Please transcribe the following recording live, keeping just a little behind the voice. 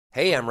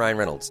Hey, I'm Ryan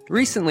Reynolds.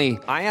 Recently,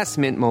 I asked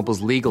Mint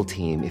Mobile's legal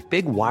team if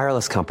big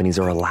wireless companies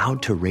are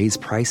allowed to raise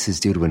prices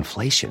due to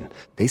inflation.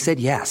 They said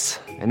yes.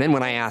 And then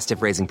when I asked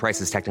if raising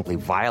prices technically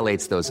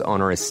violates those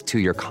onerous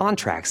two-year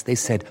contracts, they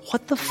said,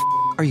 "What the f***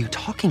 are you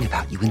talking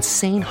about, you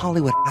insane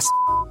Hollywood ass?"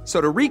 So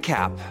to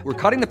recap, we're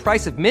cutting the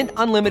price of Mint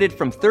Unlimited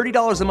from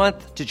 $30 a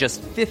month to just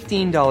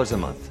 $15 a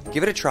month.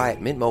 Give it a try at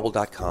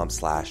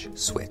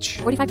mintmobile.com/switch.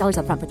 $45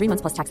 up front for 3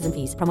 months plus taxes and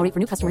fees. Promo rate for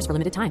new customers for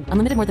limited time.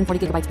 Unlimited more than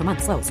 40 gigabytes per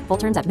month. Slows full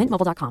terms at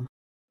mintmobile.com.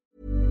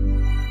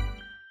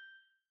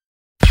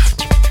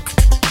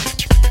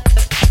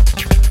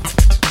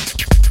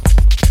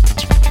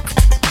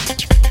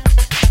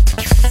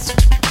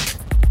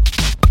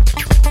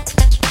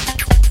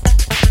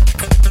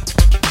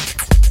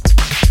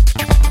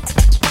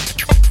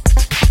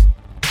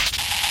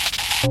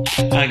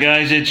 Hi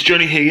guys, it's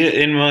Johnny here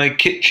in my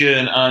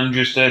kitchen. I'm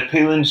just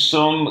peeling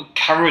some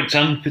carrots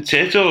and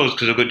potatoes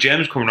because I've got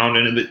James coming on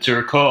in a bit to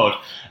record.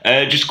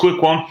 Just a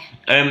quick one.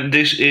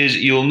 This is,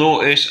 you'll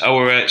notice,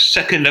 our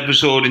second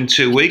episode in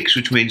 2 weeks,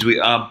 which means we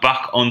are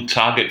back on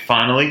target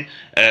finally.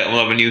 We'll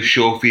have a new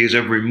show for you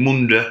every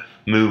Monday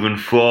moving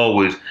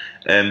forward.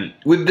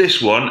 With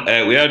this one,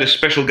 we had a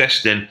special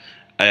guest in,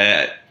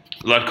 a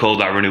lad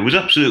called Aaron, who was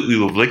absolutely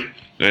lovely.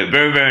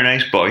 Very, very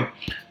nice boy.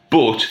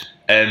 But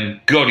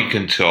God, he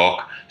can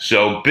talk.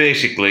 So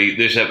basically,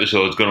 this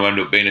episode's going to end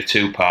up being a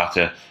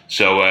two-parter.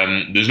 So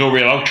there's no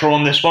real outro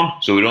on this one,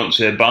 so we don't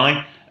say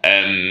bye.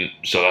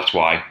 So that's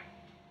why.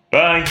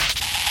 Bye. Right,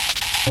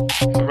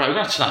 we're going to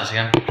have to start this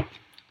again.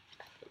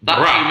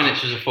 That 2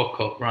 minutes was a fuck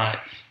up, right.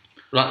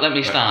 Right, let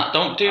me start.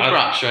 Don't do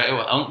brap straight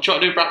away. Do you want to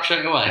do brap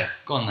straight away? Yeah.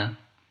 Go on then.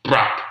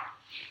 Brap.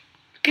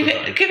 Give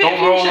it a few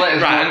Don't roll it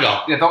as right,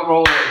 much. Yeah, don't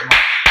roll it as much.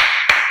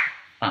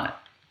 Right,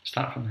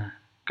 start from there.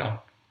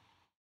 Go.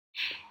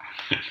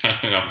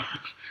 Hang on.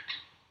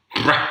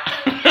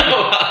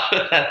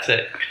 That's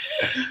it.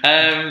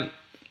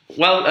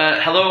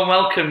 Hello and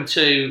welcome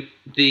to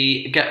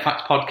the Get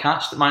Facts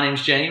podcast. My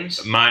name's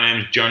James. My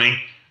name's Johnny.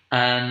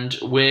 And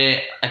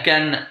we're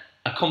again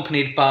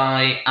accompanied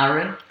by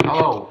Aaron.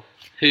 Hello.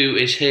 Who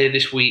is here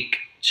this week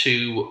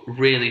to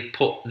really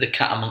put the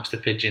cat amongst the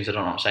pigeons. I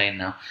don't know what I'm saying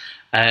now.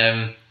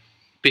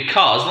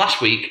 Because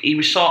last week he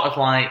was sort of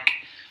like,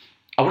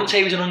 I wouldn't say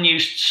he was an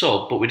unused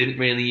sub, but we didn't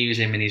really use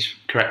him in his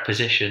correct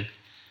position.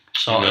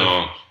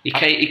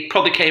 He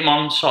probably came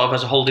on sort of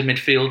as a holding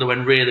midfielder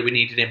when really we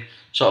needed him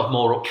sort of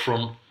more up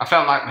front. I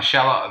felt like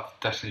Michelle out of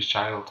Destiny's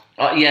Child.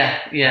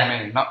 Yeah. I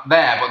mean, not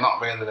there, but not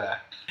really there.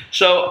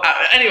 So,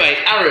 anyway,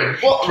 Aaron,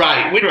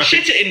 we're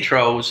shit at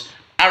intros.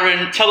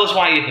 Aaron, tell us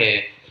why you're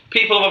here.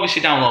 People have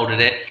obviously downloaded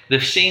it.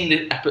 They've seen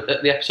the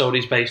episode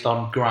is based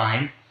on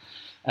grime.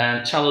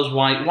 Tell us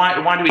why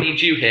do we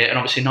need you here, and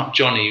obviously not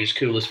Johnny, who's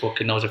cool as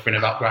fuck and knows everything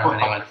about grime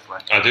anyway.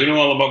 I do know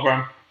all about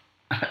grime.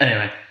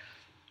 Anyway.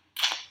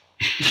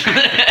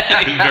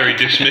 Very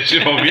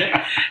dismissive of you.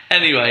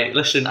 Anyway,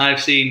 listen,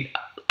 I've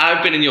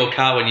been in your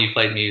car when you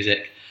played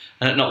music,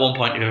 and at not one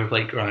point you've ever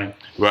played grime.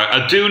 Right,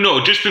 I do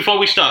know. Just before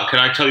we start, can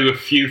I tell you a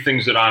few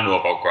things that I know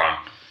about grime?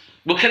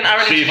 Well, can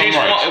Aaron introduce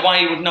why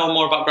you would know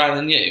more about grime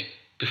than you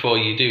before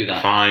you do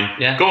that? Fine.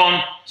 Yeah. Go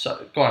on.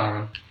 So, go on,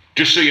 Aaron.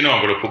 Just so you know,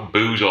 I'm going to put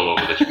booze all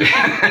over this.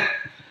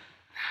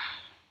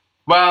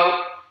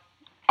 Well,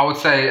 I would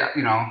say,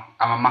 I'm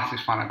a massive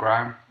fan of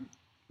grime.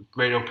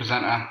 Radio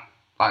presenter.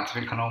 Like to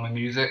think I know my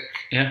music.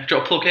 Yeah. Do you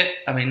want to plug it?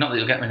 I mean, not that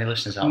you'll get many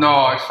listeners out.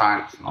 No, it's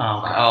fine. It's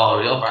not fine. I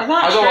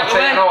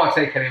don't want to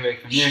take anything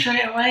from you.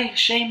 Straight away,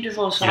 ashamed of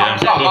us. Yeah.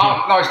 It's not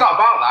about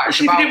that.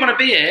 If you didn't want to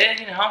be here,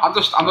 I'm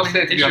just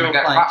here to be on the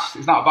Get Facts.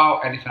 It's not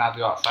about anything I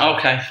do outside.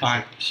 Okay,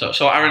 fine. So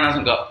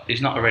Aaron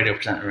he's not a radio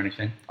presenter or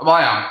anything. Well,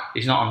 I am.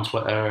 He's not on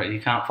Twitter.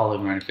 You can't follow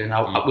him or anything.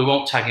 We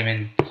won't tag him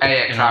in.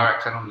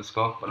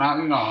 AXRXN_. But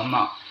I'm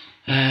not.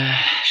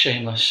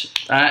 Shameless.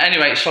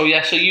 Anyway, so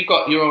you've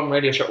got your own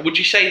radio show. Would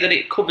you say that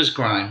it covers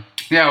grime?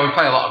 Yeah, we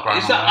play a lot of grime.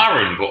 Is that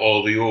Aaron, but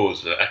all the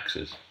O's are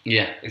X's?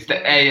 Yeah. It's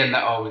the A and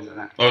the O, isn't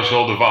it? Oh, it's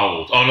all the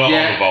vowels. Oh, not all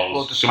the vowels.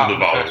 We'll some of the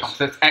vowels.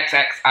 So it's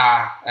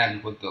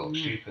XXRN would look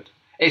stupid.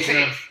 It's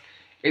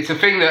a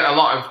thing that a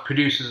lot of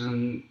producers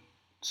and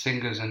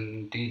singers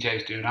and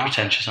DJs do now.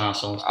 Pretentious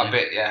arseholes. A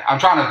bit, yeah. I'm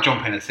trying to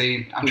jump in a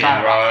scene.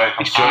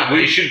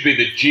 We should be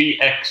the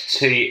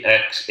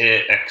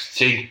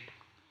GXTXAXT.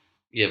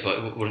 Yeah, but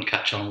it wouldn't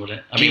catch on, would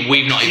it? I mean,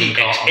 we've not even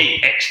got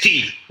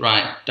XT.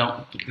 Right,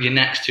 your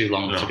neck's too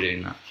long to be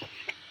doing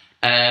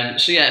that.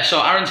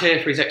 So Aaron's here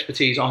for his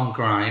expertise on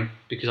grime,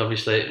 because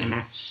obviously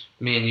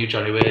me and you,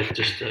 Johnny, we're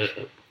just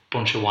a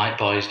bunch of white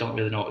boys, don't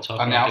really know what we're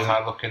talking about. On the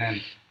outside looking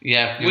in.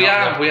 Yeah, we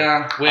are. I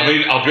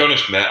mean, I'll be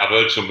honest, mate, I've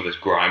heard some of this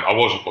grime. I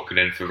wasn't looking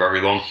in for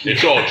very long.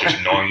 It's all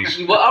just noise.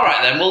 Well, all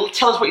right then. Well,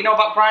 tell us what you know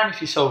about grime if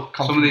you're so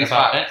confident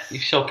about it. If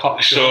you're so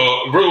cocksure.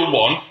 So, rule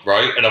one,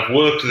 right, and I've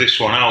worked this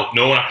one out.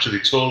 No one actually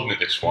told me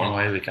this one. Oh,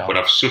 here we go. But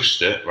I've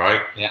sussed it,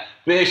 right? Yeah.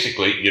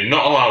 Basically, you're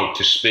not allowed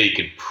to speak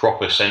in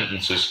proper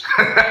sentences.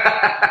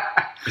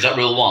 Is that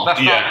rule one?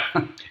 Yeah.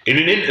 In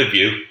an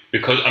interview,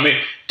 because, I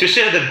mean, to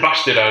say they've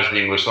bastardised the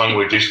English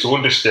language is to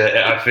understate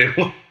it, I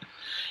feel.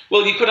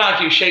 Well, you could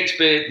argue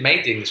Shakespeare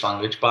made the English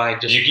language by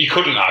just. You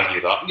couldn't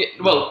argue that. Yeah,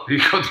 well, You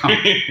could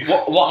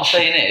not. what I'm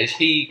saying is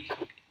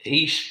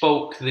he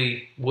spoke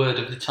the word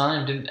of the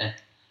time, didn't he?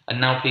 And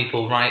now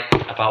people write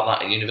about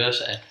that at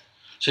university.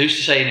 So who's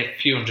to say in a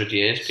few hundred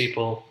years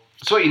people...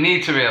 So what you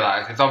need to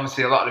realise is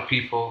obviously a lot of the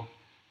people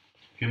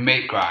who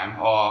make grime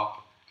or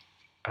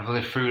have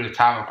lived through the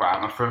time of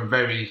grime are from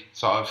very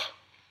sort of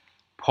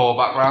poor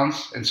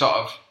backgrounds and sort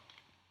of...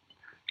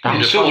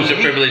 So was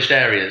it privileged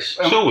areas.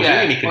 So was it,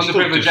 and you can still do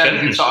underprivileged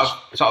areas in sentences.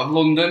 sort of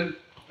London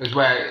is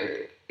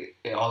where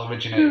it all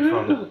originated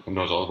from. Who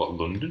knows all about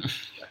London?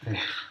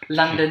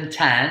 London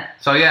town.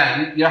 So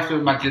yeah, you have to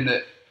imagine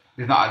that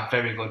they've not had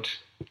very good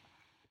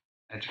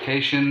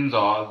educations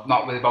or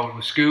not really bothered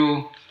with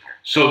school.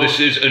 So this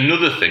is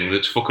another thing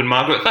that's fucking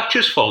Margaret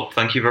Thatcher's fault.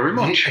 Thank you very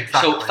much.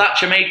 Exactly. So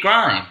Thatcher made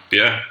grime.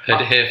 Yeah. Heard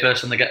it here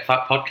first on the Get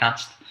Fat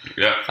podcast.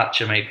 Yeah.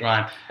 Thatcher made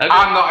grime.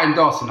 I'm not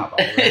endorsing that,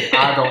 by the way.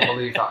 I don't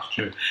believe that's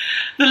true.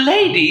 The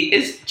lady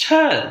is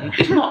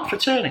not for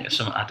turning or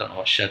something. I don't know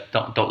what she said.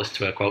 Don't listen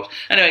to her quotes.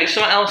 Anyway,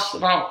 something else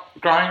about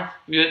grime?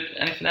 You heard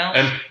anything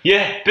else?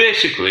 Yeah,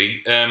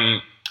 basically,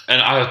 and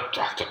I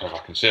don't know if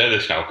I can say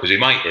this now because he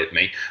might hit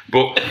me,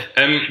 but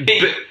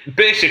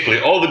basically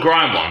all the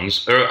grime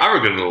ones are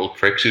arrogant little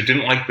pricks who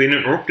didn't like being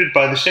interrupted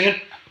by the singing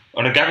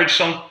on a garage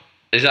song.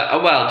 Is that...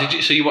 Oh, well, did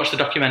you... So you watched the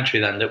documentary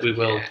then that we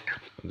will...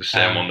 The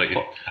same one that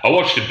you... I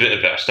watched a bit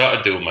of it. I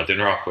started doing my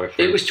dinner halfway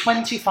through. It was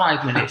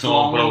 25 minutes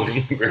long. long.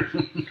 And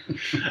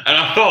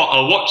I thought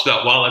I'll watch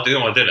that while I do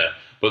my dinner,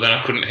 but then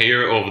I couldn't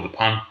hear it over the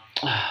pan.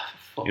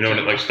 You know when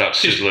it like starts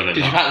sizzling and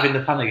Did you that. have it in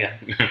the pan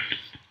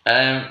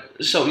again?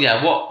 So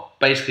yeah, what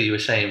basically you were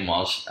saying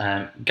was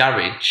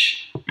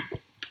garage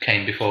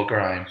came before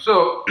grime.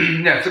 So,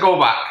 yeah, to go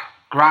back,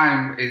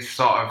 grime is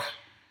sort of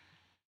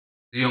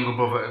the younger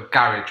brother of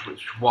garage,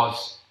 which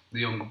was the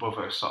younger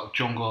brother of sort of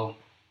jungle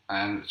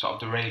and sort of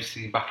the rave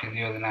scene back in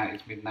the early 90s,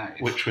 mid-90s.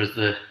 Which was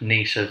the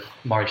niece of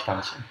Maurice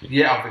Dennison.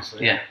 Yeah,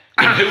 obviously. Yeah.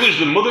 And who was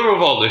the mother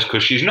of all this?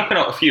 Because she's knocking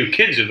out a few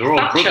kids if they're all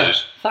Thatcher.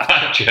 brothers.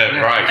 Thatcher. Thatcher,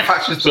 right.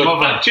 Thatcher's So the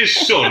mother. Thatcher's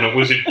son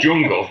was a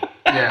jungle.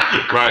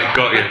 Yeah. Right,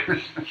 got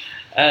you.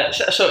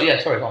 So yeah,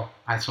 sorry, go on.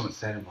 I had something to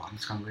say about it, I'm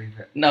just going to leave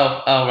it.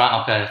 No, oh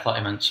right, okay, I thought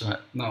you meant something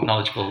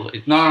knowledgeable.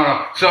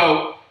 No.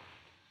 So,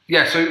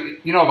 yeah, so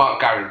you know about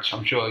garage.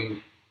 I'm sure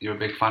you're a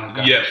big fan of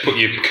garage. Yeah, put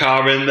your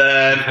car in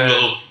there,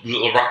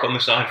 little rack on the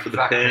side for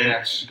Exactly, the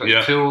yeah. paint. Got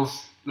your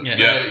tools. Yeah.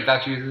 Your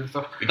dad uses and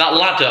stuff. That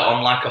ladder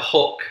on like a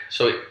hook,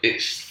 so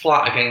it's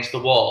flat against the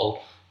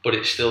wall, but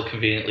it's still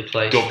conveniently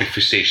placed. Don't be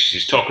facetious.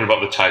 He's talking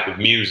about the type of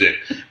music,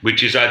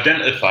 which is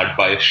identified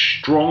by a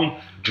strong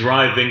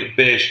driving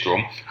bass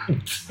drum.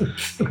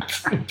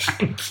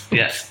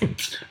 Yeah.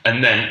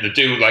 And then they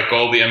do like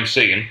all the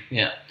MCing.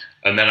 Yeah.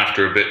 And then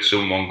after a bit,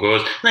 someone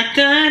goes, like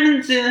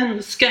diamonds in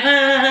the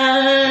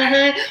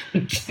sky.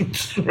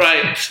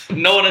 Right.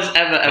 No one has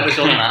ever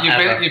done that.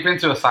 ever. You've been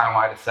to a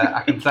Soundwider set,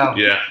 I can tell.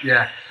 Yeah.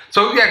 Yeah.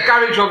 So, yeah,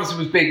 garage obviously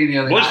was big in the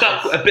early Was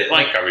 90s. that a bit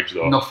like garage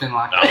though? Nothing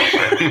like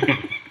that.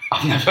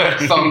 I've never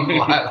heard a song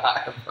like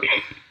that ever.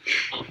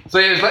 So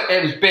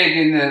it was big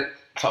in the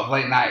sort of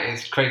late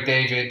 90s. Craig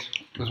David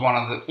was one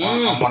of the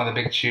on one of the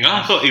big tunes.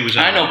 I thought he was.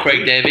 I know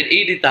Craig David.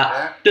 He did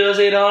that. Does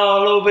it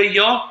all over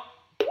your...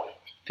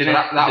 So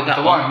that was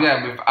the one,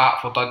 yeah, with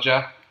Artful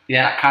Dodger.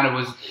 Yeah. That kind of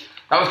was...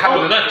 That was kind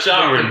of that's the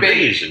R&B,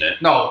 big- isn't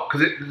it? No,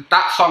 because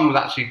that song was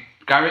actually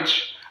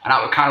garage, and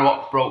that was kind of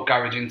what brought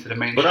garage into the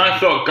mainstream. But I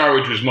thought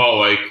garage was more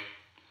like.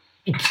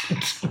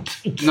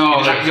 No,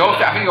 I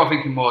think you're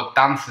thinking more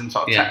dancing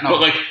sort of techno.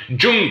 But like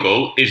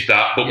jungle is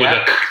that, but with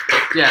a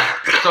yeah.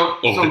 So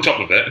over the top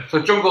of it.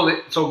 So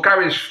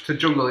garage to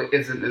jungle it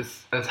isn't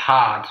as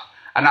hard,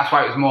 and that's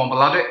why it was more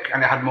melodic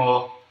and it had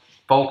more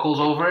vocals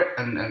over it,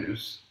 and it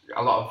was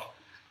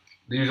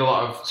they used a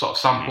lot of sort of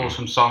samples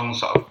from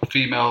songs, sort of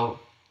female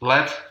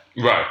led.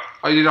 Right.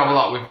 Oh, you did have a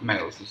lot with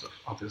males and stuff,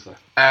 obviously.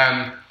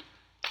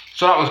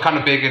 So that was kind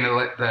of big in the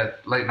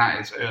late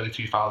 90s, early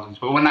 2000s.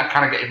 But when that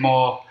kind of getting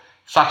more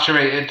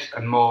saturated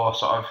and more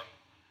sort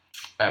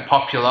of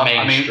popular,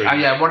 mainstream. I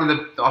mean, yeah, one of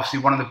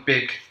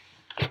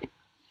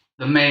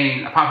the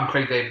main, apart from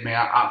Craig David,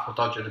 Artful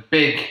Dodger, the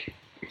big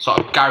sort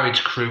of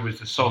garage crew was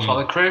the So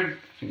Solid crew.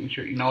 I think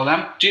you know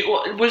them.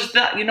 Was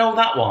that, you know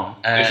that one?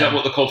 Is that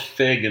what they're called?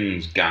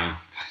 Fagan's gang.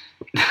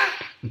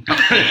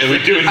 Are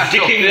we doing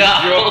Dickens?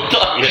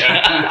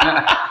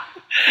 Yeah.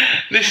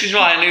 This is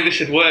why I knew this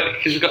would work,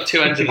 because we've got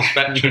two ends of the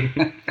spectrum.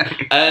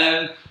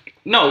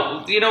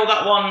 No, do you know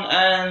that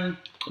one?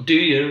 Do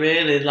you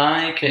really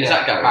like it? Is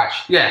that garage?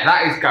 Right. Yeah,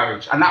 that is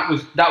garage, and that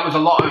was a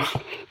lot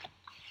of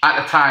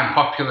at the time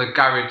popular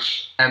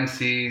garage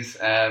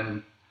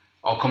MCs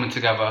all coming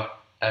together,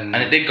 and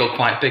it did go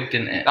quite big,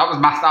 didn't it? that was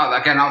that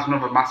was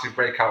another massive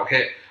breakout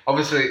hit.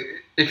 Obviously,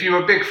 if you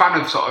were a big fan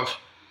of sort of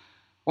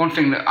one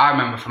thing that I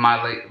remember from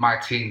my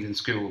teens in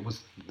school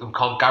was they were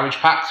called garage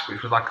packs,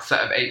 which was like a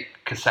set of 8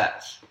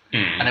 cassettes,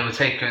 and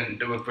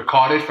they were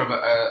recorded from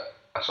a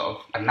sort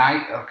of a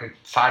night, like a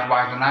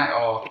Sidewinder night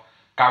or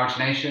Garage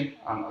Nation,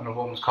 another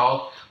one was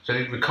called. So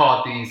they'd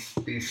record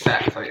these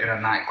sets like in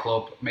a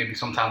nightclub, maybe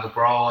sometimes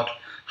abroad,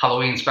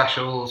 Halloween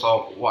specials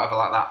or whatever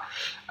like that,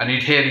 and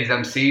you'd hear these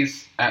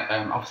MCs,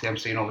 obviously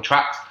MCing all the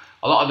tracks.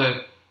 A lot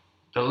of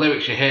the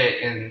lyrics you hear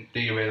in Do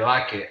You Really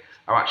Like It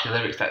are actually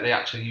lyrics that they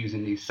actually use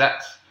in these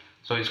sets,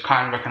 so it's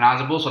kind of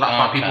recognisable. So that's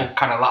why people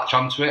kind of latch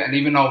onto it. And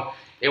even though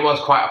it was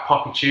quite a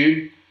poppy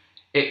tune,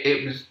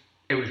 it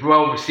was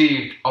well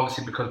received,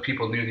 obviously because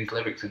people knew these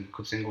lyrics and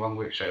could sing along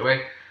with it straight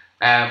away.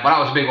 But that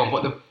was a big one.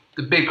 But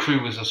the big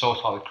crew was the So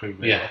Solid crew,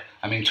 really. Yeah.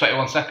 I mean,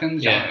 21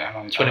 Seconds.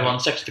 Yeah. 21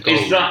 Seconds to Go.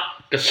 Is that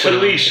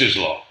Police's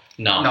Lot?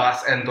 No. No,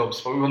 that's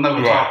N-Dubs, but we will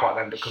never talk about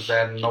them because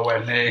they're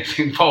nowhere near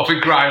involved in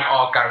grime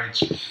or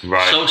garage.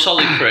 Right. So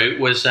Solid crew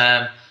was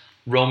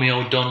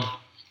Romeo Dunn.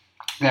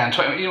 Yeah,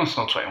 and you must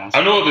know 21 Seconds.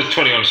 I know there's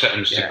 21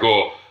 Seconds to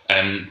Go,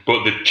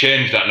 but they've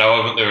changed that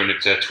now, haven't they? And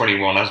it's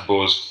 21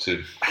 Asbos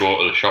to go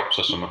to the shops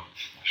or something.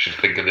 I should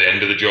think of the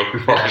end of the joke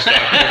before I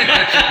start.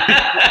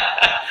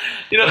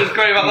 You know what's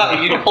great about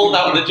that? You pulled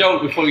out the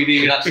joke before you'd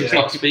even actually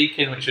stopped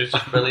speaking, which was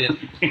just brilliant.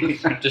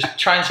 Just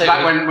try and say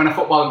like when a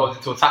footballer goes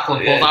into a tackle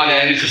and pulls out the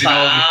end, it's just you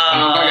know, like,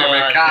 you've got to get a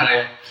red card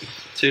here.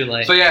 Too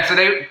late. So yeah, so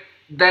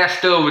they're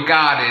still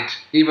regarded,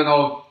 even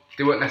though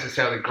they weren't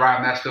necessarily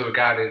grime, they're still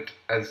regarded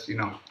as, you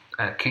know,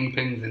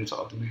 kingpins in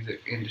sort of the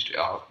music industry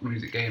or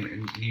music game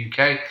in the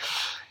UK.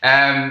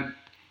 And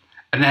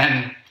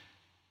then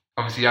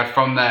obviously you had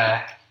from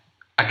there,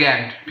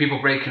 again, people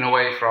breaking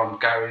away from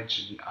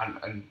garage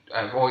and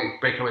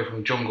breaking away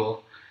from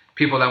jungle.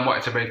 People then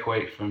wanted to break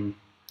away from.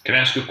 Can I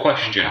ask a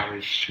question?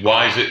 Garage.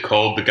 Why is it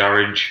called the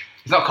garage?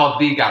 It's not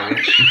called the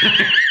garage.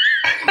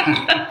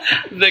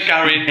 The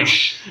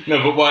garage.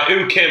 No, but why?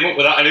 Who came up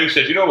with that and who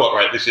said, you know what,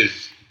 right, this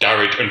is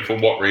garage, and for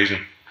what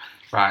reason?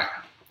 Right.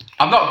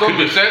 I've not done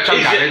research on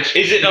garage.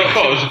 Is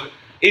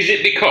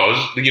it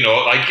because, you know,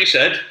 like you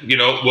said, you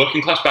know,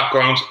 working class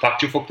backgrounds,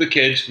 factory fuck the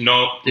kids,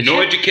 no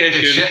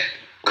education,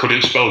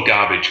 couldn't spell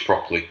garbage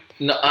properly?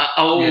 No,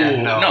 no.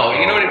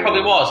 You know what it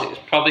probably was? It was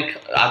probably,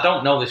 I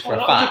don't know this for a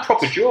that fact. was a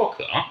proper joke,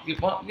 that. You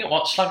know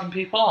what, slagging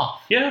people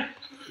off? Yeah.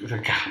 The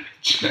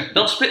garbage.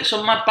 They'll spit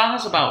some mad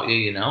bangers about you,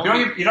 you know?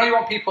 You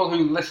want people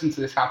who listen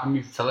to this type of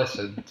music to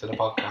listen to the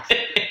podcast.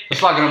 We're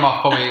slagging them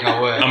off probably ain't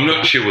gonna work. I'm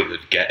not sure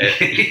they'd get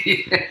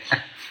it.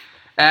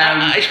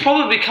 It's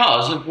probably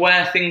because of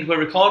where things were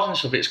recorded and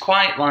stuff. It's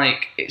quite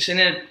like, it's in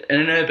an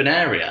urban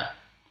area,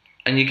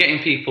 and you're getting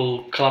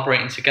people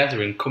collaborating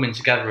together and coming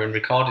together and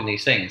recording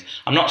these things.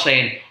 I'm not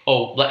saying,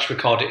 oh, let's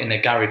record it in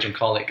a garage and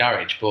call it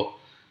garage, but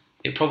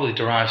it probably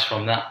derives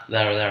from that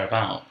there or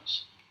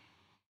thereabouts.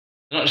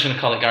 I'm not just going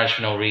to call it garage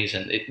for no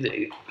reason.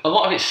 A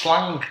lot of it's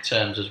slang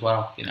terms as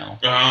well, you know.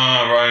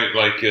 Ah, right,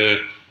 like...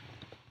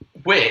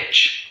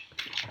 Which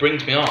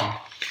brings me on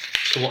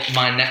to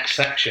my next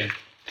section.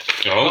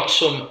 I've Oh, got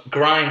some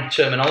grime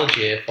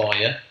terminology here for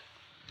you.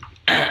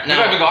 We've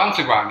not even got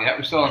onto grime yet.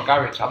 We're still on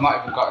garage. I've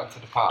not even got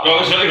into the part.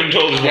 it's not even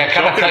told us what Yeah, we're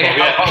can I talking tell you about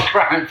yet. about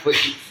grime,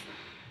 please?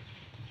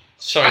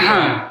 Sorry.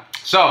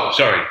 So.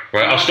 Sorry,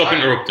 right, I'll stop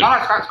interrupting. No,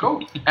 that's cool.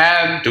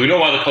 Do we know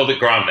why they called it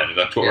grime then?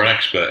 That's what we're an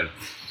expert in.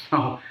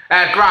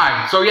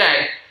 Grime. So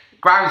yeah,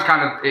 grime's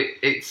kind of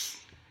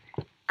it's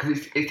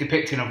because it's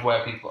depicting of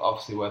where people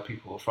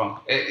are from.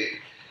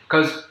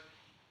 Because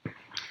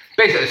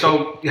basically,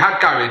 so you had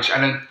garage,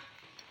 and then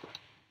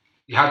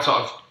you had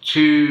sort of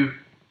two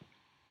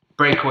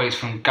breakaways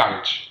from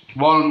garage.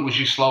 One was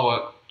your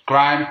slower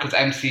grime, because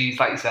MCs,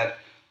 like you said,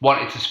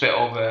 wanted to spit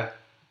over.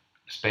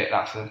 Spit,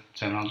 that's the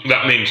terminology.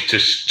 That means to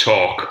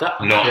talk,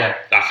 not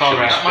actually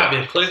sorry, That might be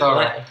a clue for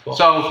Sorry. later. but-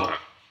 So,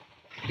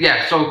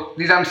 yeah, so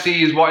these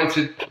MCs wanted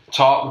to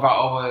talk without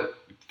over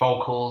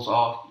vocals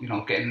or, you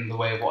know, getting in the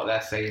way of what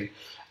they're saying.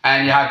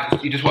 And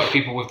you just wanted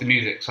people with the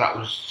music, so that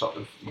was sort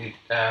of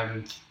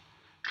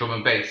drum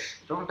and bass.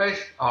 Drum and bass?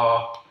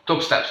 Or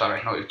dubstep,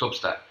 sorry. No, it was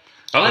dubstep.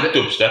 I like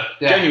dubstep.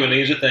 Yeah.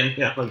 Genuinely is a thing.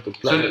 Yeah, I like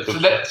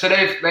dubstep. So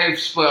they've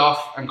split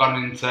off and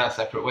gone into their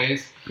separate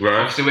ways. Right.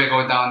 Obviously, we're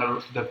going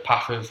down the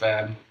path of...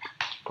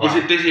 Was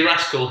it Dizzy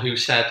Rascal who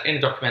said, in a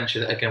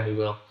documentary that again we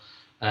will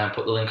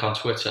put the link on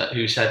Twitter,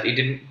 who said he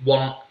didn't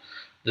want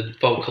the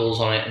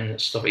vocals on it and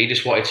stuff. He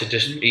just wanted to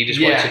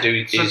wanted to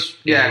do his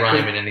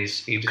rhyming and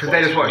because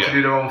they just wanted to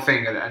do their own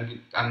thing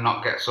and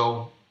not get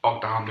so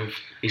bogged down with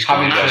He's got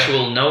having to-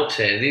 actual notes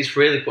here. He's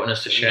really putting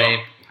us to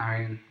shame. I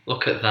mean,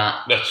 Look at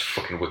that. That's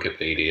fucking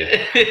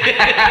Wikipedia.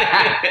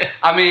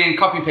 I mean,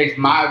 copy paste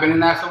might have been in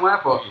there somewhere,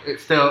 but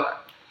it's still.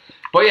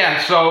 But yeah,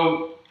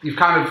 so you've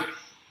kind of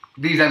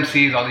these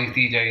MCs or these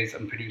DJs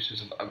and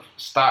producers have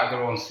started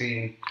their own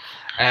scene.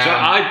 So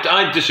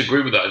I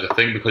disagree with that as a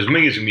thing, because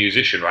me as a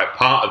musician, right,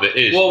 part of it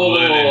is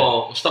learning.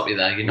 Whoa. Stop you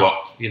there. You're not.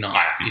 What? You're not.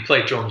 You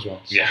played drums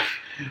once. Yeah.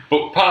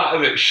 But part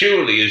of it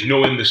surely is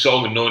knowing the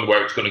song and knowing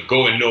where it's going to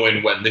go and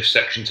knowing when this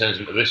section turns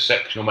into this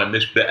section and when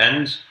this bit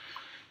ends.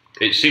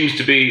 It seems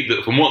to be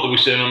that from what they were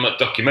saying on that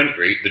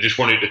documentary, they just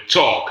wanted to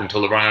talk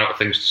until they ran out of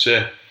things to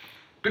say.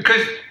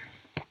 Because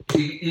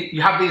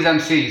you have these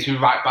MCs who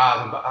write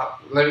bars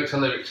and lyrics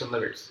and lyrics and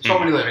lyrics. So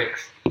many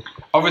lyrics.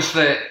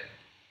 Obviously,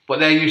 but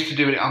they're used to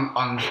doing it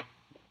on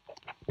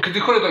because they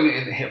could have done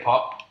it in hip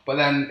hop, but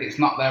then it's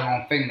not their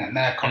own thing. Then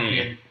they're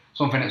copying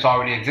something that's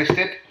already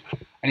existed.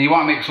 and you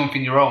want to make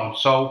something your own.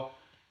 So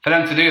for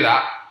them to do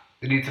that,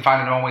 they need to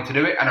find their own way to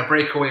do it, and a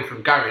breakaway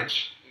from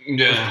garage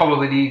is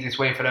probably the easiest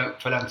way for them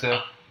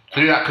to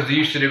do that, because they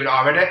used to do it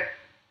already.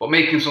 But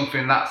making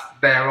something that's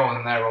their own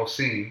and their own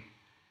scene,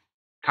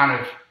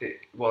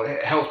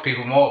 it helps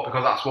people more,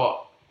 because that's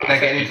what they're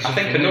getting into. I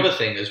think another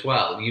thing as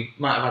well, you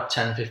might have had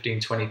 10, 15,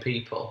 20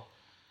 people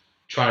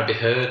trying to be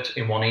heard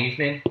in one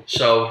evening,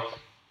 so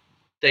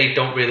they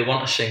don't really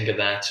want a singer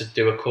there to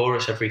do a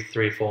chorus every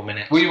 3 or 4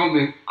 minutes. Well, you won't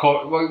be.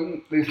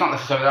 Well, it's not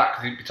necessarily that,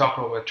 because you'd be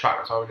talking over a track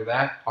that's already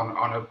there.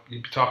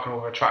 You'd be talking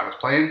over a track that's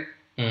playing.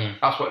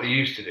 That's what they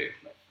used to do.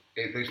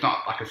 It's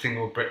not like a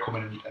single Brit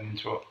coming and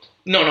interrupt.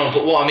 No,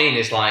 but what I mean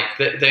is like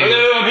they.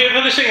 Hello, I'm here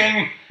for the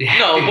singing.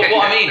 No, but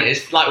what I mean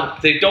is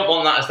like they don't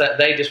want that as that.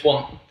 They just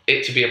want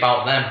it to be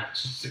about them,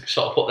 to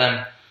sort of put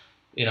them,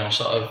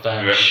 sort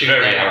of shoot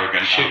very them,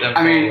 arrogant. shoot them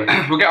I mean,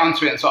 forward. we'll get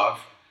onto it and sort of,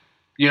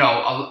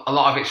 a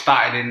lot of it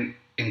started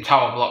in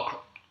tower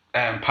block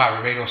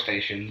pirate radio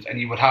stations, and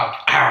you'd have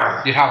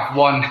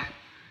one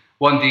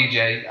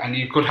DJ, and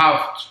you could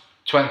have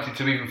 20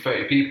 to even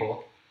 30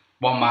 people,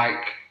 one mic,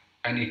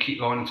 and you keep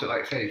going into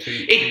like say.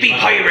 It be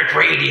pirate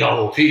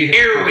radio.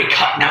 Here we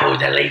cut now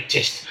the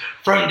latest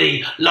from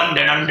the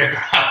London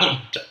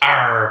Underground.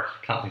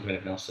 Can't think of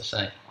anything else to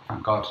say.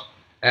 Thank God.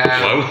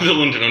 Why would the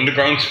London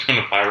Underground on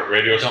a pirate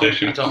radio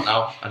station? I don't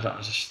know.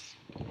 Just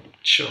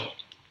sure.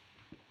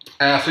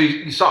 So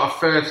you sort of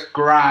first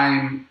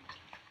grime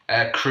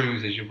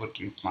cruise, as you might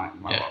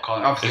call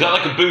it. Obviously, Is that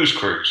like a booze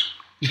cruise?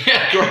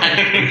 Yeah,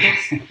 grime.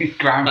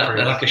 grime cruise?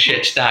 They're like a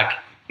shit stag.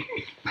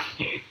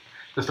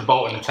 Just a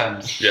boat in the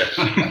Thames. Yes.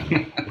 You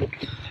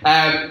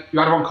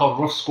had one called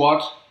Rough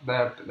Squad.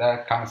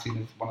 They're kind of seen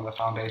as one of the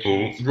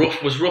foundations.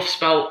 Rough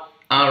spelled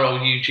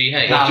ROUGH.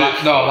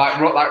 No, like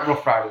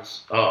Rough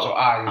Riders. Oh, so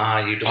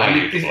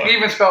He's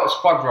even spelled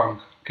squad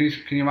wrong. Can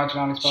you imagine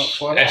how he spelled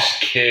squad?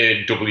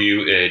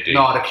 SKWAD.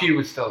 No, the Q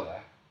was still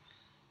there.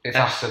 It's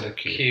after the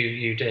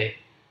Q. QUD.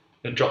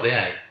 Don't drop the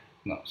A.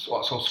 No,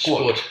 so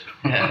squad.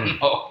 Yeah.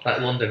 No.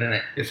 Like London,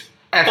 innit? It's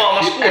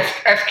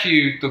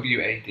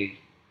SQWAD.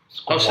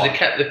 Oh, so they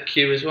kept the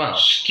Q as well?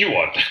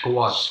 Squad.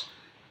 Squad.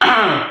 You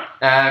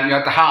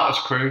had the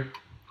Heartless Crew.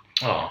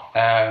 Oh.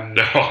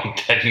 They're all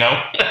dead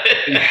now.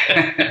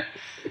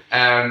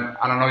 And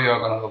I know you're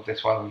going to love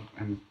this one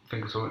and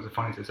think of something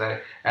funny to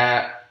say.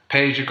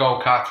 Pay As You Go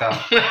Cartel.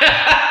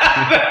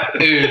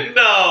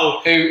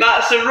 No,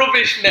 that's a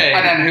rubbish name.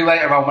 And then who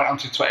later on went on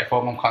to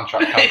 24-month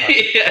contract.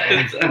 Yeah,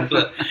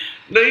 exactly.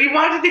 No,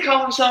 why did they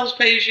call themselves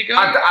Pay As You Go?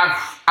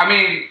 I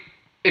mean,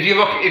 if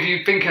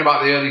you're thinking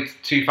about the early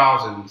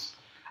 2000s,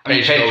 Pay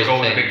As You Go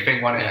was a big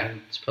thing, wasn't it? Yeah, I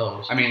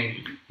suppose. I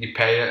mean, you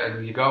pay it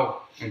and you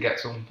go and get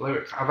some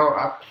lyrics. I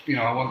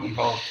wasn't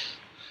involved.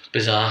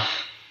 Bizarre.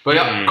 But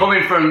yeah,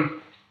 coming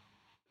from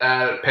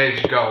Pay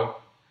As You Go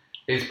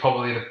is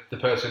probably the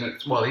person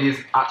he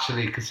is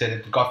actually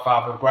considered the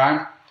godfather of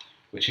grime,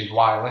 which is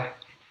Wiley,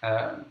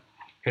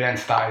 who then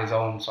started his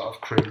own sort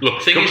of crew.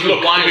 Look, can we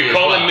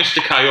call him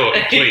Mr.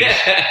 Coyote, please?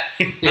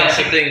 That's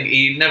the thing,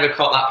 he never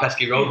caught that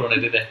pesky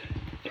roadrunner, did he?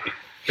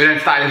 He then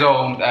started his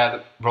own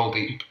Roll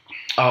Deep.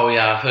 Oh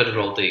yeah, I've heard of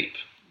Roll Deep.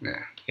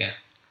 Yeah.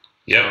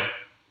 Yep.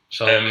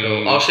 So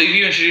cool. So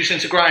you introduced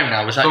into grime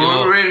now? Was that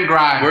we're in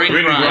grime. We're in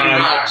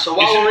grime. So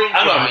while we're in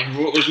grime,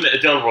 wasn't it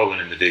Adele rolling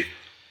in the deep?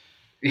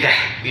 Yeah.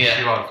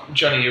 She was.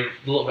 Johnny, you're a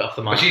little bit off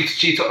the mic. But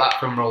she took that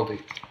from Roll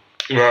Deep.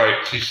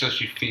 Right.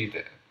 She feed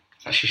it.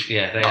 They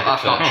had it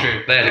that's first. not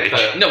true. They had it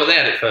first. No, but they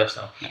had it first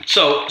though.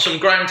 So some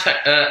grime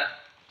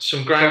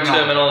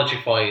terminology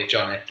for you,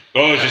 Johnny.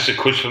 Oh, is this a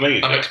quiz for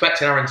me? I'm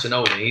expecting Aaron to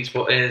know these,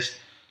 but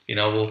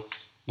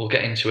we'll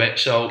get into it.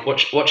 So what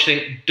do you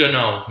think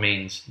dunno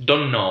means?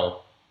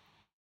 Dunno.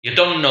 You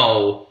don't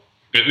know.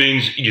 It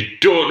means you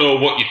don't know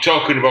what you're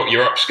talking about,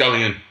 you're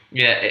upscallion.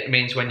 Yeah, it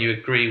means when you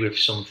agree with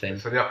something.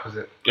 So the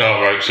opposite.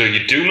 Oh, right, so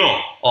you do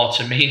know. Or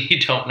to mean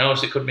you don't know,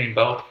 so it could mean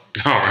both.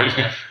 All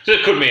right, so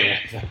it could mean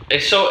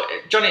it. So,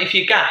 Johnny, if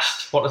you're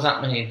gassed, what does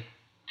that mean?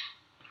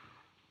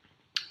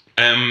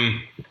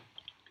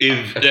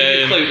 If a clue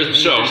doesn't mean you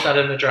just had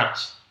an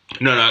address.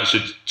 No,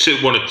 so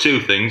one of two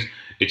things.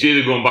 It's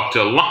either going back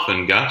to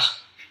laughing gas,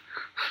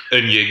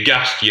 and you're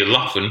gassed, you're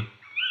laughing.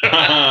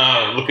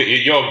 Look at you,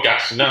 you're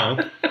gassed now.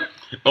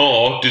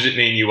 Or does it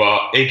mean you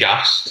are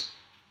aghast?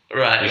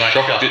 Right, you're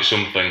shocked at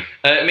something.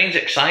 It means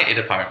excited,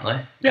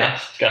 apparently. Yeah.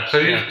 Gassed.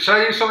 So should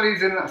I use some of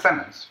these in that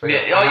sentence?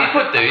 Yeah, you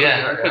could do,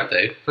 yeah. You could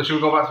do. So should we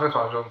go back to the first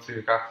one? Or do you want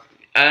to gassed?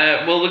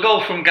 Well, we'll go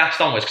from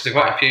gassed onwards, because there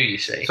are quite a few, you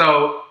see.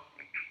 So,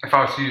 if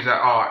I was to use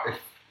that, if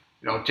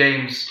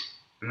James,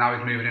 now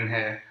he's moving in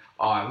here,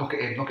 look at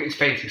him, look at his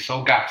face, he's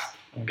so gassed.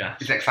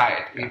 He's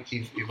excited,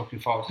 he's looking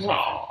forward to something.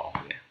 Oh,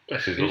 yeah.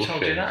 Who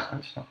told you that?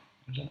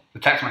 The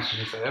text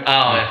message said it.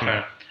 Oh, yeah,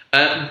 fair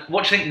enough.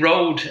 What do you think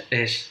road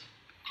is?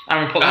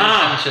 Aaron, put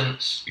that in a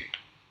sentence.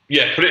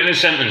 Yeah, put it in a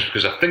sentence,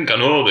 because I think I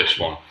know this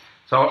one.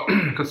 So,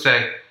 I could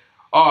say,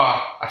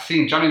 I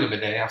seen Johnny the other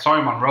day, I saw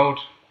him on road.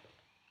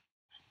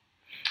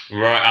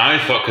 Right, I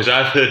thought, because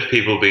I've heard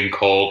people being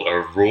called a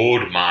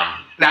road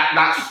man.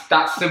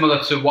 that's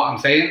similar to what I'm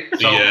saying.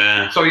 So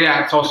Yeah. So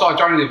I saw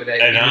Johnny the other day.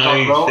 And he was on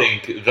the road. I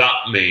think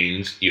that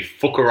means you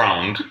fuck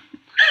around,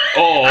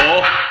 or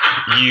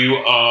you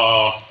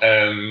are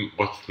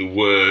what's the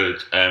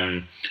word?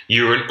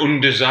 You're an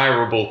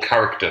undesirable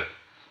character.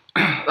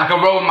 Like a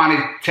road man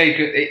is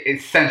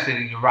it's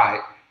essentially you're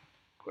right.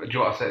 Do you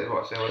want to say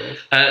what it is?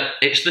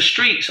 It's the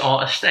streets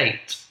or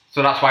estate.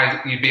 So that's why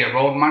you'd be a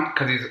road man,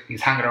 because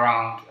he's hanging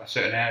around a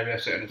certain area, a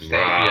certain estate.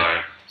 Right.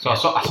 Yeah. So I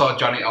saw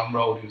Johnny on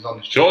road. He was on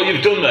the street. So all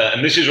you've done there,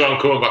 and this is where I'm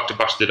coming back to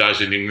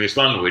bastardising the English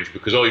language,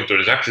 because all you've done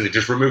is actually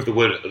just remove the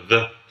word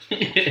the.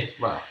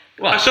 Right.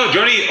 I saw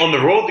Johnny on the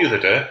road the other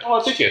day.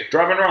 Oh, did you?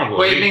 Driving around.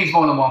 But it means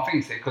more than one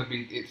thing. So it could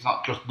be. It's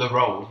not just the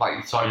road. Like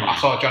you saw, I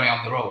saw Johnny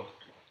on the road.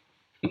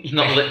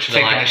 Not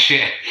literally taking a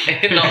shit.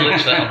 Not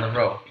literally on the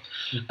road.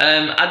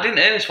 I didn't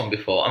hear this one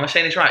before. Am I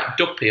saying this right?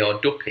 Duppy or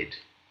Duppid?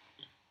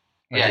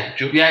 Yeah.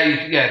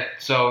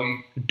 So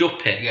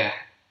Duppy. yeah.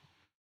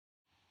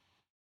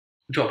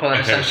 Do you want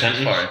to put that in a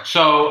sentence for him?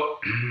 So,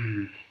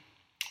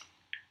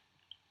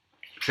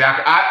 see,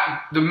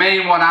 the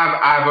main one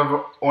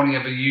I've only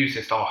ever used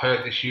this or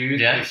heard this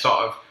used is sort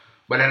of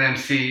when an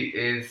MC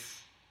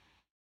is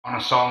on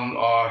a song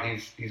or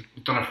he's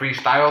done a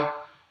freestyle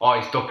or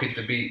he's duppied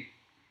the beat.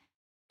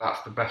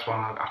 That's the best one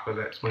I've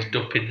ever explained.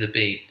 Duppied the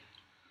beat.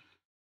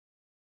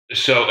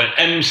 So an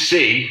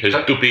MC has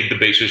duppied the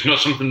beat, so it's not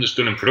something that's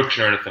done in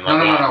production or anything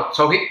like that. No.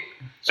 So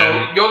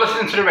you're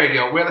listening to the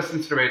radio. We're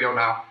listening to the radio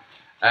now.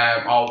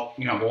 Or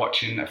we're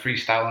watching a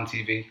freestyle on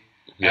TV.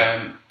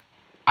 Yeah. And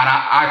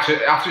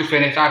after we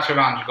finish, I turn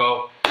around and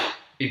go,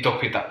 he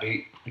duppied that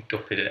beat. He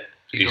duppied it.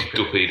 He's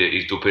duppied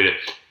it.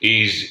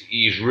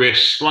 He's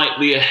raced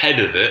slightly ahead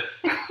of it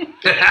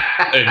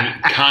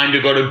and kind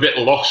of got a bit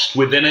lost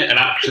within it and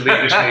actually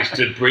just needs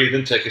to breathe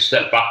and take a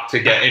step back to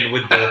get in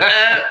with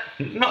the...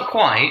 Not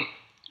quite.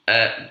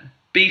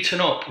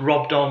 Beaten up,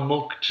 robbed or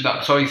mugged.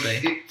 No, so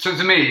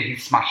to me,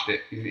 he's smashed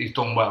it. He's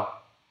done well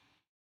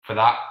for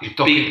that. He's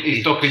duppied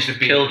the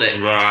beat. Killed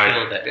it. Right.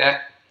 Killed it. Yeah.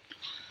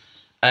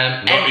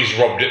 Not he's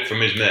robbed it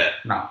from his mate.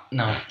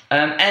 No.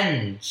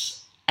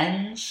 Ends.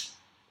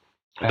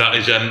 That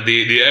is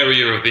the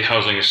area of the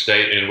housing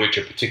estate in which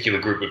a particular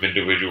group of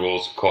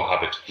individuals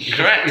cohabit.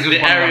 Correct. He's The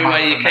just one of area the where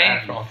man you from the came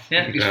ends. from.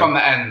 Yeah. He's from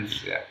the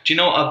ends. Yeah. Do you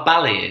know what a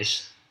bally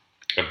is?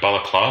 A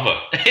balaclava.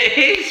 It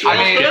is. I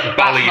mean, Get that's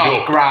ballied not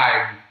up.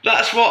 grime.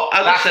 That's what.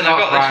 That's Listen, I not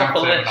got this grime off a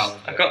list.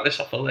 terminology. I got this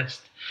off a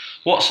list.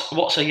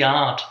 What's a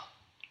yard?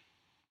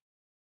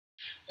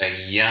 A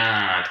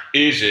yard.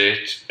 Is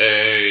it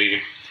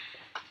a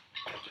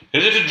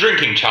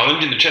drinking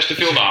challenge in the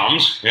Chesterfield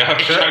Arms? You have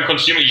to try and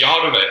consume a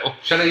yard of ale.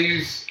 Shall I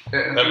use?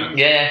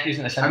 Yeah,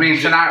 using a sentence. I mean,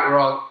 tonight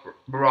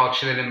we're all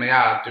chilling in my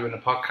yard doing a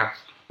podcast.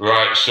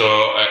 Right,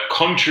 so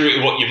contrary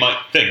to what you might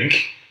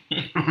think,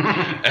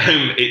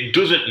 it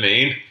doesn't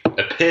mean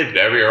a paved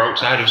area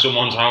outside of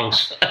someone's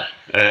house,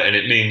 and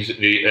it means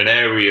an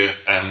area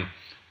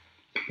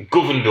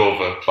governed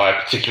over by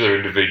a particular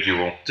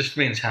individual. Just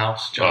means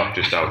house, John. Oh,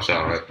 just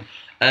outside,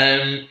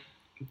 right?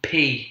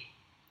 P.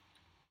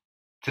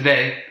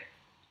 Today,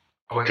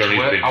 I went Johnny's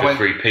to work. been for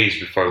 3 P's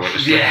before he went to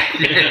sleep.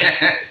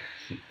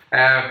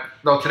 Yeah.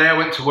 No, today I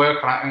went to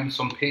work and I earned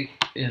some P.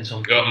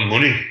 Got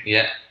money.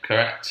 Yeah,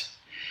 correct.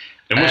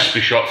 It must be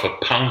short for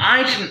pound.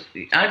 I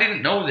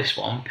didn't know this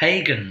one.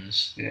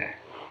 Pagans. Yeah.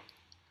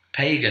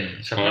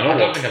 Pagans. I know don't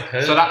what- think I've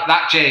heard. So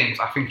that James,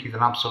 I think he's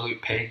an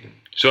absolute pagan.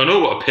 So I know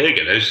what a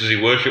pagan is. Does he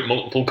worship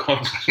multiple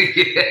gods?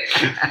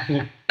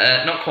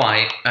 Not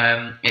quite.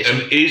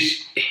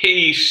 Is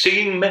he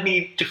seeing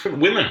many different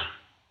women?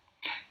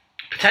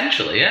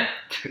 Potentially, yeah.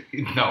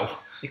 No,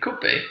 He could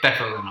be.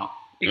 definitely not.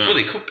 Well,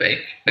 he could be.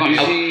 But A is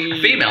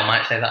he- female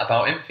might say that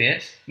about him if he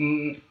is.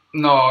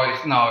 No,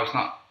 it's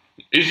not.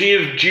 Is he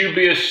of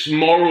dubious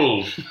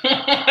moral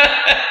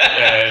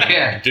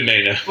Yeah.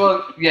 demeanour?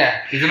 Well,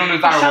 yeah, he's an You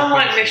undesirable sound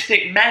like person.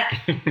 Mystic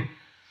Meg.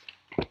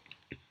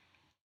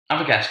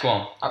 Have a guess, go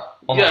on.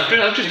 Yeah,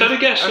 I've just had a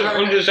guess. An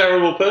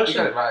undesirable You got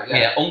person. it right, yeah.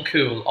 Yeah,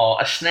 uncool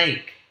or a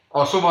snake.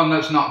 Or someone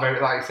that's not very,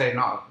 like you say,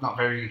 not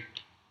very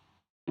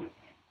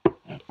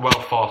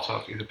well thought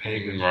of. He's a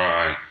pagan.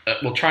 Right.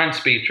 We'll try and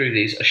speed through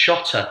these. A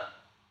shotter.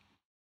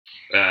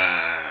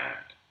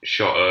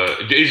 Shot.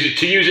 Is it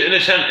to use it in a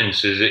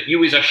sentence? Is it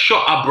you is a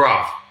shot a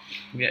bruv?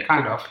 Yeah,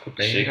 Kind of. could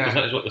be. See, yeah. because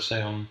that is what they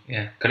say on.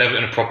 Yeah. Can I have it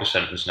in a proper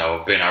sentence now?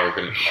 I've been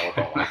arrogant. Now I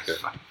don't like it.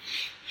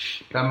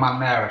 That man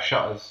there, a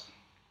shot us.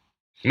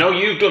 No,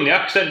 you've done the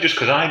accent just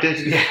because I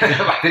did. Yeah,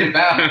 I did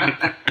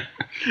better.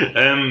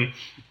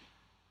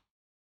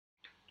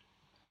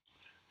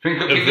 Think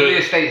of the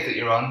estates that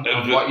you're on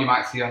and what you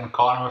might see on the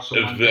corner or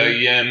something.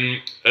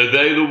 Are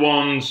they the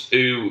ones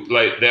who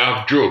like they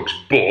have drugs,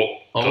 but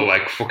they're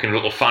like fucking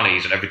little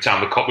fannies, and every time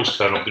the coppers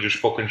turn up, they just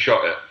fucking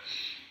shot it?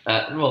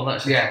 Well,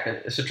 that's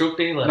it's a drug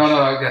dealer. No,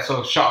 yeah.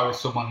 So a shotter is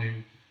someone who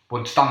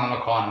would stand on the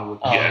corner,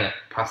 would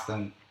pass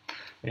them.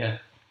 Yeah.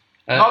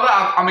 Not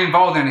that I'm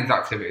involved in these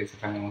activities.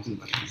 If anyone's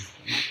listening.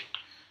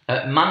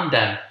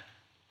 Mandem.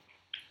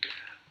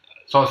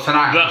 So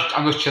tonight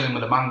I'm just chilling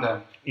with a man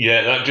then.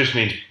 Yeah, that just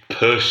means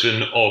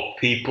person or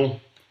people.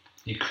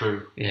 Your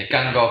crew. Yeah,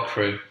 gang or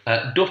crew.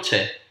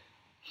 Dutty.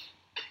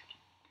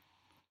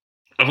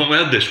 Haven't we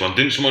had this one?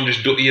 Didn't someone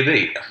just dutty your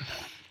beat?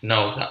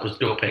 No, that was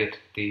Duppy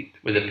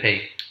with a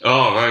P.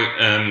 Oh,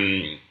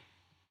 right.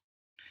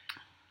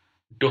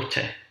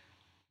 Dutty.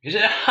 Is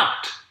it a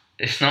hat?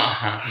 It's not a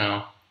hat,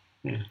 no.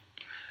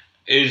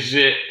 Is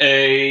it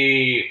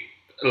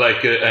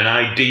an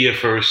idea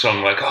for a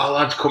song? Like, oh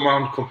lads, come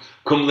round,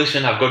 come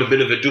listen. I've got a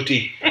bit of a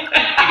dutty.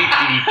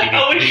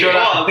 I wish Sure, it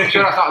was.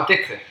 sure that's not a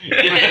Dixie.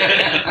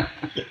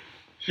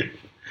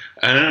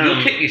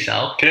 You'll kick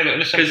yourself Can I have it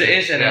in a second? because it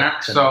is in an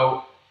accent.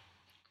 So,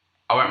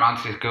 I went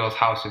round to this girl's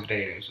house the other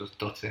day and it was just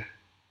Dutty.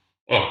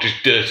 Oh,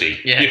 just dirty.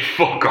 Yeah. You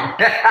fuck off.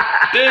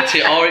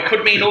 Dirty, or it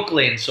could mean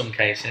ugly in some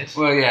cases.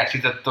 Well, yeah,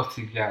 she's a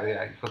Dutty. Yeah, you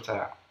could say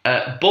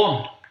that.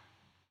 Bun.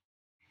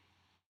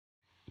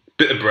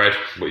 Bit of bread,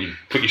 what you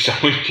put your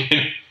sandwich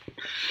in.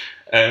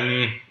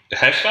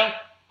 Hairstyle?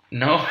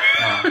 No.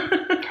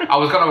 I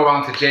was going to go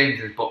round to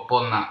James's, but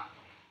bun that.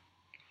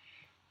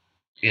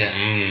 Yeah.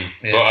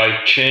 Yeah. But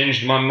I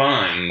changed my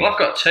mind. Well, I've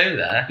got two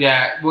there.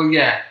 Yeah,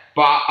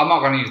 but I'm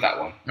not going to use that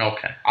one.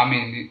 Okay. I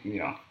mean,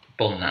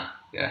 Bun that.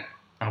 yeah.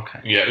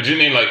 Okay. Yeah, do you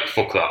mean like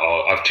fuck that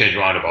or I've changed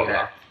my mind about Yeah,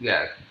 that?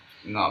 yeah.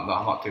 No, I'm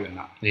not doing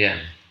that. Yeah.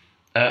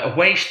 A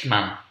waste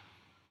man.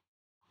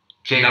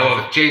 James,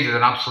 No, James is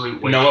an absolute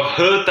waste. No, I've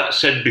heard that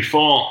said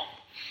before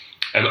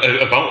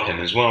about him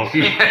as well.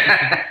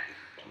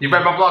 You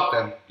read my blog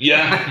then?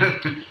 Yeah.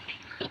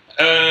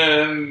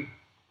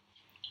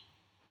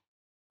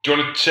 Do you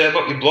want to say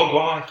about your blog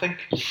what I think?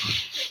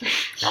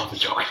 That was a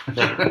joke.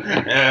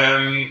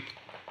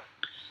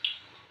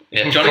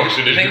 Yeah, Johnny. Of course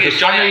it is, The thing is, because-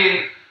 Johnny. I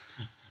mean,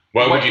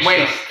 Why would you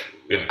waste start?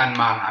 Yeah. and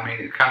man. I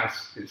mean,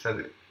 it says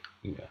it.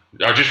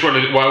 I just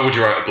wondered, why would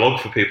you write a blog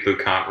for people who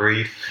can't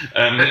read?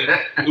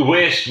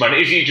 Waste man,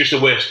 is he just a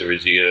waster?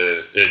 Is he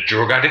a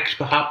drug addict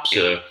perhaps?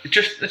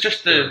 Just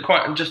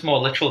more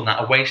literal than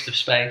that. A waste of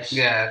space.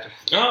 Yeah.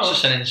 It's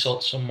just an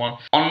insult to someone.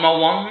 On my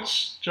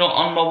ones. Do you know what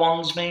on my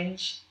ones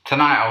means?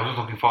 Tonight I was just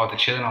looking forward to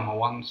chilling on my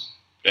ones.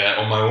 Yeah,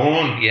 on my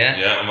own. Yeah.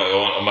 Yeah, on my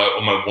own. On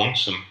my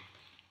lonesome.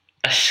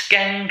 A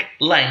skeng,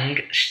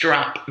 leng,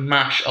 strap,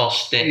 mash, or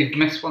stick. You've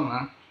missed one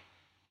there.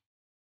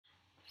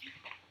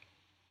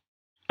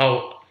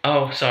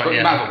 Oh, sorry. But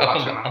Yeah, might as well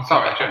watch it now.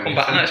 Sorry, I'll Jeremy, come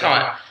back. you No, it's said it.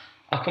 alright.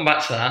 I'll come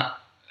back to that.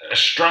 A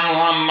strong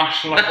lamb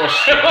mashed like a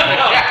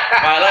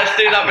Right, let's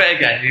do that bit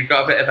again. You've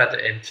got a bit of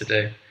editing to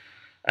do.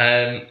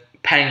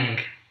 Peng.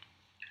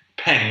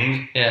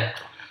 Peng. Yeah.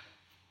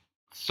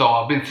 So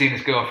I've been seeing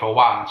this girl for a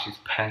while and she's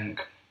peng.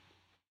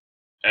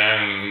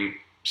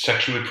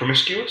 Sexually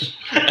promiscuous.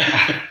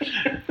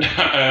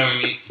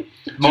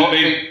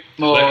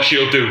 More.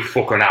 She'll do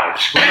fucking out.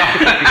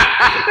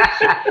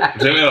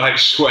 Does it mean like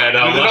swear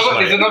down?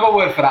 There's another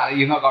word for that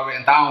you've not got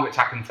written down, which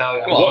I can tell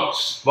you.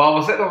 What's Well,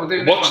 we're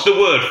doing this the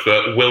word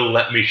for will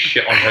let me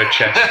shit on her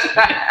chest?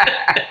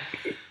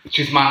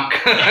 She's mank.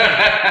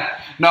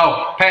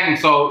 No, peng.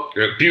 So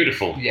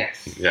Beautiful.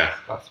 yes. Yeah.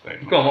 That's very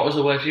much. Go on, what was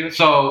the word you were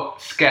So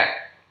sket.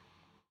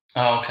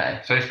 Oh, okay.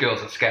 So this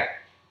girl's a sket.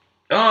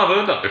 Oh, I've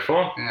heard that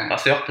before. Yeah.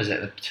 That's the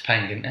opposite to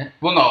peng, isn't it?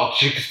 Well, no,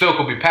 she still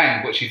could be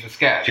peng, but she's a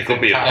sket. She could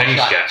be a Oh, peng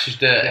she's scat. she's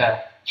dirty.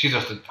 Yeah, she's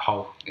just a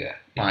hoe. Yeah.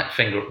 Like,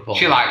 finger up the bum.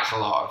 She likes a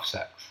lot of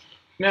sex.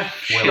 Yeah.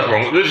 Nothing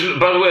wrong.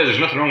 By the way, there's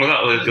nothing wrong with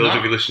that, There's girls, not.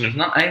 if you're listening.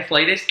 Not, hey,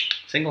 ladies.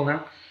 Single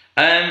now.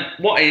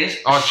 What is...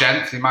 Or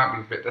gents, he might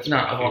be a bit desperate.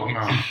 No,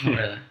 not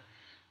really.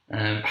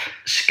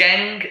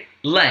 Skeng,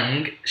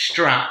 leng,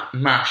 strap,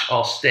 mash,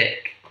 or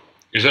stick.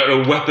 Is that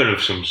a weapon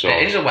of some sort?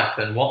 It is a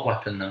weapon. What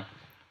weapon, though?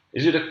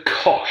 Is it a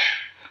kosh?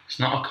 It's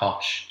not a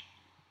kosh.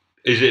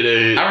 Is it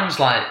a... Aaron's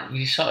like,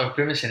 you sort of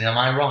grimacing. Am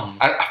I wrong?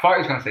 I thought he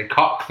was going to say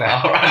cock there.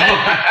 All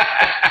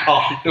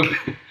right.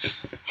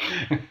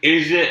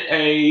 Is it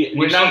a...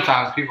 Which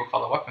sometimes people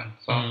call a weapon.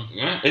 So.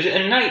 Yeah. Is it a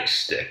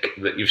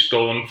nightstick that you've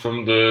stolen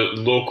from the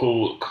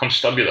local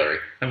constabulary?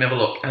 Let me have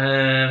a look.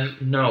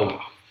 No.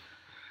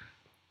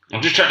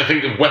 I'm just trying to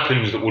think of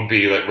weapons that would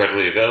be like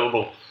readily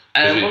available.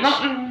 Well,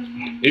 not...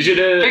 Is it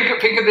a...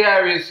 Think of the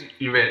areas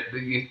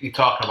you're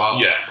talking about.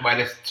 Yeah. Where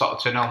this sort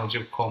of terminology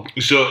would come.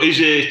 So is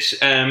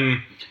it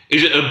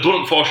a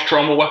blunt force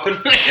trauma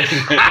weapon?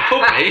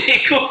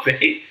 It could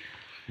be.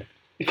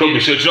 It could be.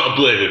 So it's not a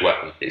bladed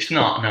weapon. It's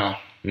not, no.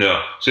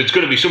 No. So it's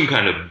going to be some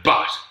kind of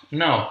bat.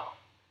 No.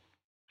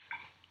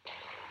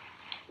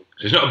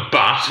 It's not a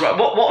bat. Right,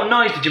 what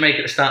noise did you make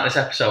at the start of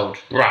this episode?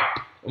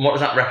 Rap. And what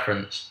does that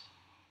reference?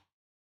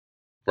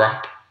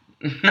 Rap.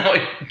 No,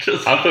 it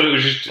doesn't. I thought it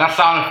was just... That's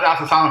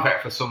a sound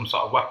effect for some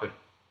sort of weapon.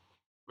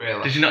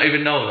 Really. Did you not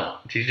even know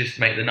that? Did you just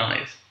make the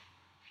noise?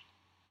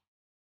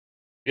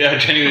 Yeah, I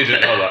genuinely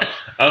didn't know that.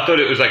 I thought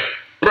it was like...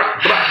 Brap,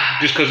 brap,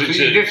 just because So it's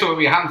you did something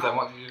with your hands then,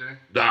 what did you do?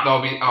 That.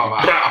 No, right.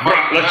 Brap,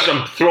 brap, let's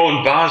I'm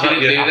throwing bars at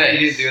You you. didn't do You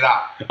didn't do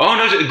that. Oh,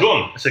 no, is it a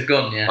gun? It's a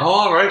gun, yeah. Oh,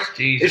 all right.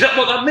 Jesus. Is that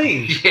what that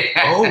means? Yeah.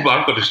 Oh, but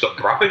I've got to stop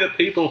rapping at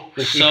people.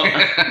 So,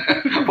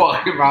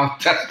 Walking around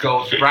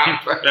Tesco's,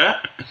 rap.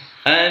 Yeah?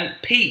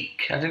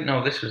 peak. I didn't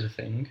know this was a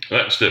thing.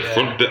 That's the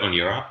front bit on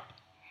your app.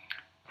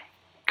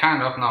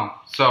 Kind of, no.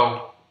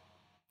 So,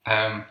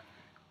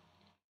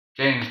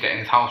 James getting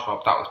his house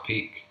robbed, that was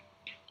peak.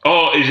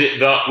 Or is it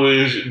that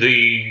was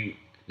the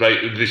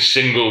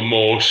single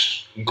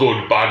most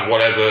good, bad,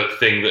 whatever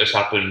thing that has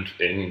happened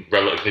in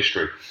relative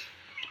history?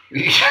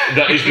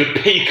 That is the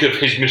peak of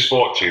his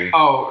misfortune.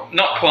 Oh,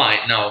 Not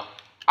quite, no.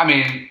 I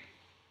mean,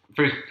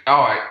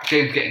 alright,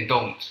 James getting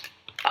dumped.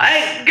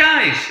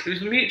 Guys, it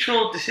was a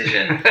mutual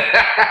decision.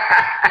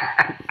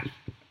 I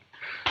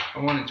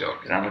want a joke.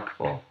 It's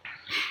amicable.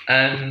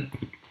 Come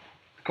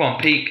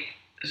on, peak.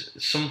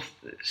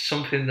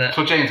 Something that...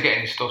 So James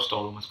getting his stuff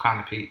stolen was kind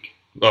of peak.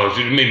 Oh,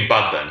 do you mean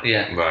bad then?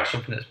 Yeah, Right.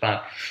 something that's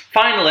bad.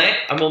 Finally,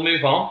 and we'll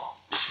move on,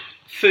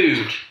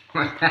 food.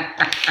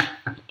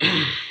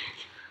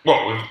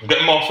 What, we've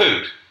got more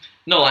food?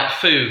 No, like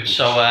food.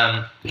 So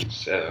I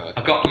So,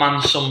 got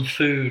man some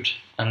food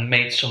and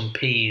made some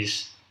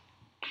peas.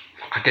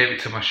 I gave it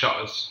to my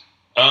shotters.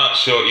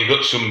 so you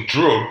got some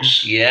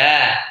drugs,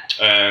 Yeah.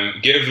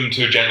 gave them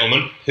to a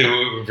gentleman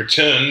who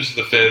returned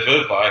the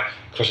favour by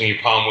crossing your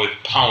palm with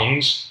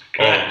pounds,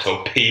 Correct.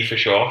 so P for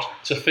short.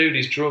 So food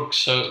is drugs.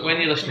 So when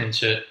you're listening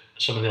to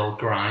some of the old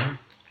grime,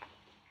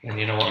 then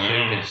you know what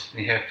food is.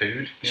 You hear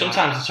food?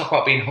 Sometimes they talk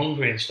about being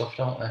hungry and stuff,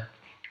 don't they?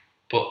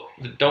 But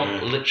they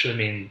don't literally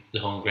mean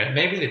they're hungry.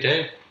 Maybe they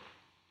do.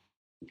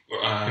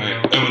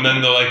 And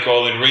then they're like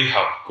all in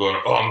rehab going,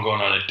 I'm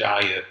going on a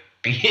diet.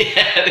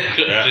 Yeah, they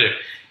could do.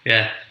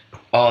 Yeah.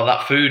 Oh,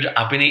 that food.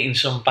 I've been eating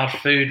some bad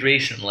food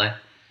recently.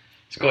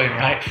 It's going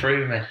right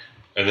through me.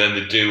 And then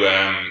they do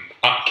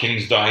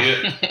Atkins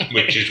diet,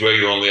 which is where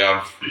you only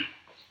have...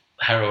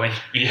 Heroin.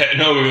 Yeah,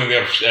 no, we only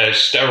have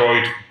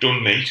steroid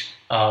done meat.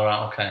 Oh,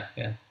 right, okay,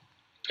 yeah.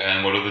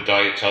 And what other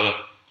diets are there?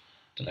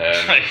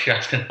 You're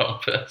asking the wrong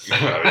person.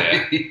 Well,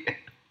 yeah.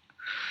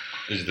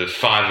 There's the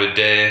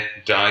 5-a-day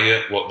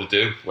diet, what they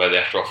do, where they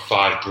have to have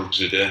 5 drugs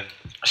a day.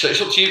 So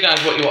it's up to you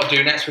guys what you want to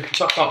do next. We can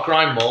talk about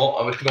grime more,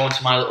 or we can go on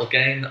to my little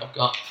game that I've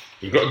got.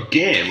 We've got a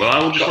game. Well, I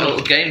will just Got a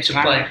little game to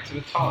play. To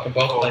the top. We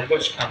can both play.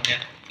 Both can, yeah.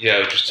 Yeah,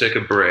 we'll just take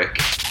a break.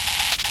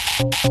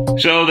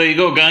 So there you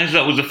go, guys.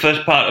 That was the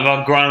first part of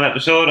our grime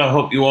episode. I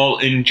hope you all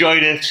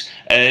enjoyed it.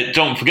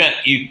 Don't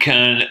forget, you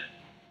can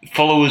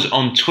follow us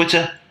on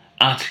Twitter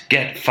at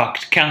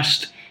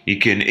GetFactCast. You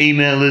can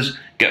email us,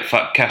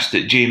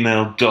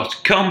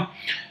 getfactcast@gmail.com.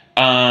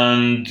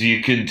 And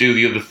you can do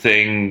the other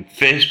thing,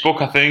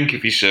 Facebook, I think.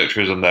 If you search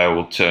for us on there,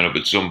 we'll turn up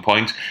at some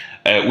point.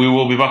 We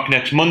will be back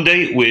next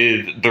Monday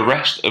with the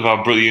rest of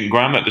our brilliant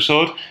grime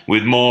episode,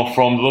 with more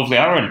from the lovely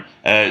Aaron.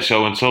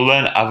 So until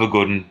then, have a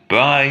good one.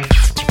 Bye.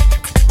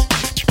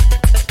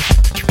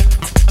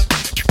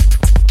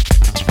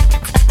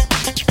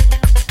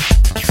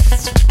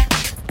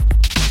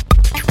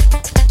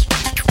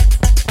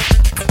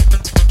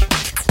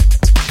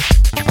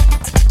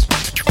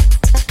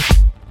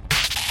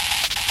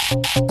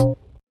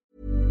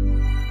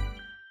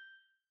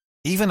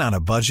 Even on a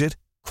budget,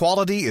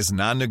 quality is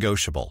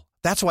non-negotiable.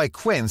 That's why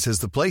Quince is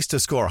the place to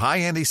score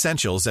high-end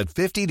essentials at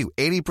 50 to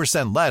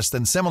 80% less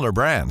than similar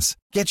brands.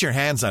 Get your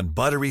hands on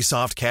buttery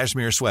soft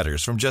cashmere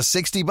sweaters from just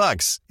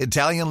 $60,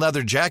 Italian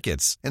leather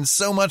jackets, and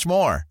so much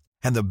more.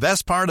 And the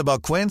best part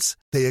about Quince,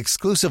 they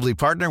exclusively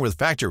partner with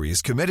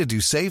factories committed to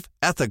safe,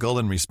 ethical,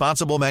 and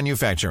responsible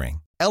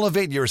manufacturing.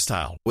 Elevate your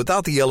style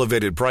without the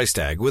elevated price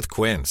tag with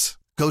Quince.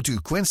 Go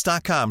to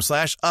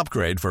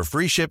quince.com/upgrade for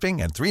free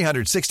shipping and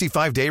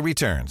 365-day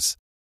returns.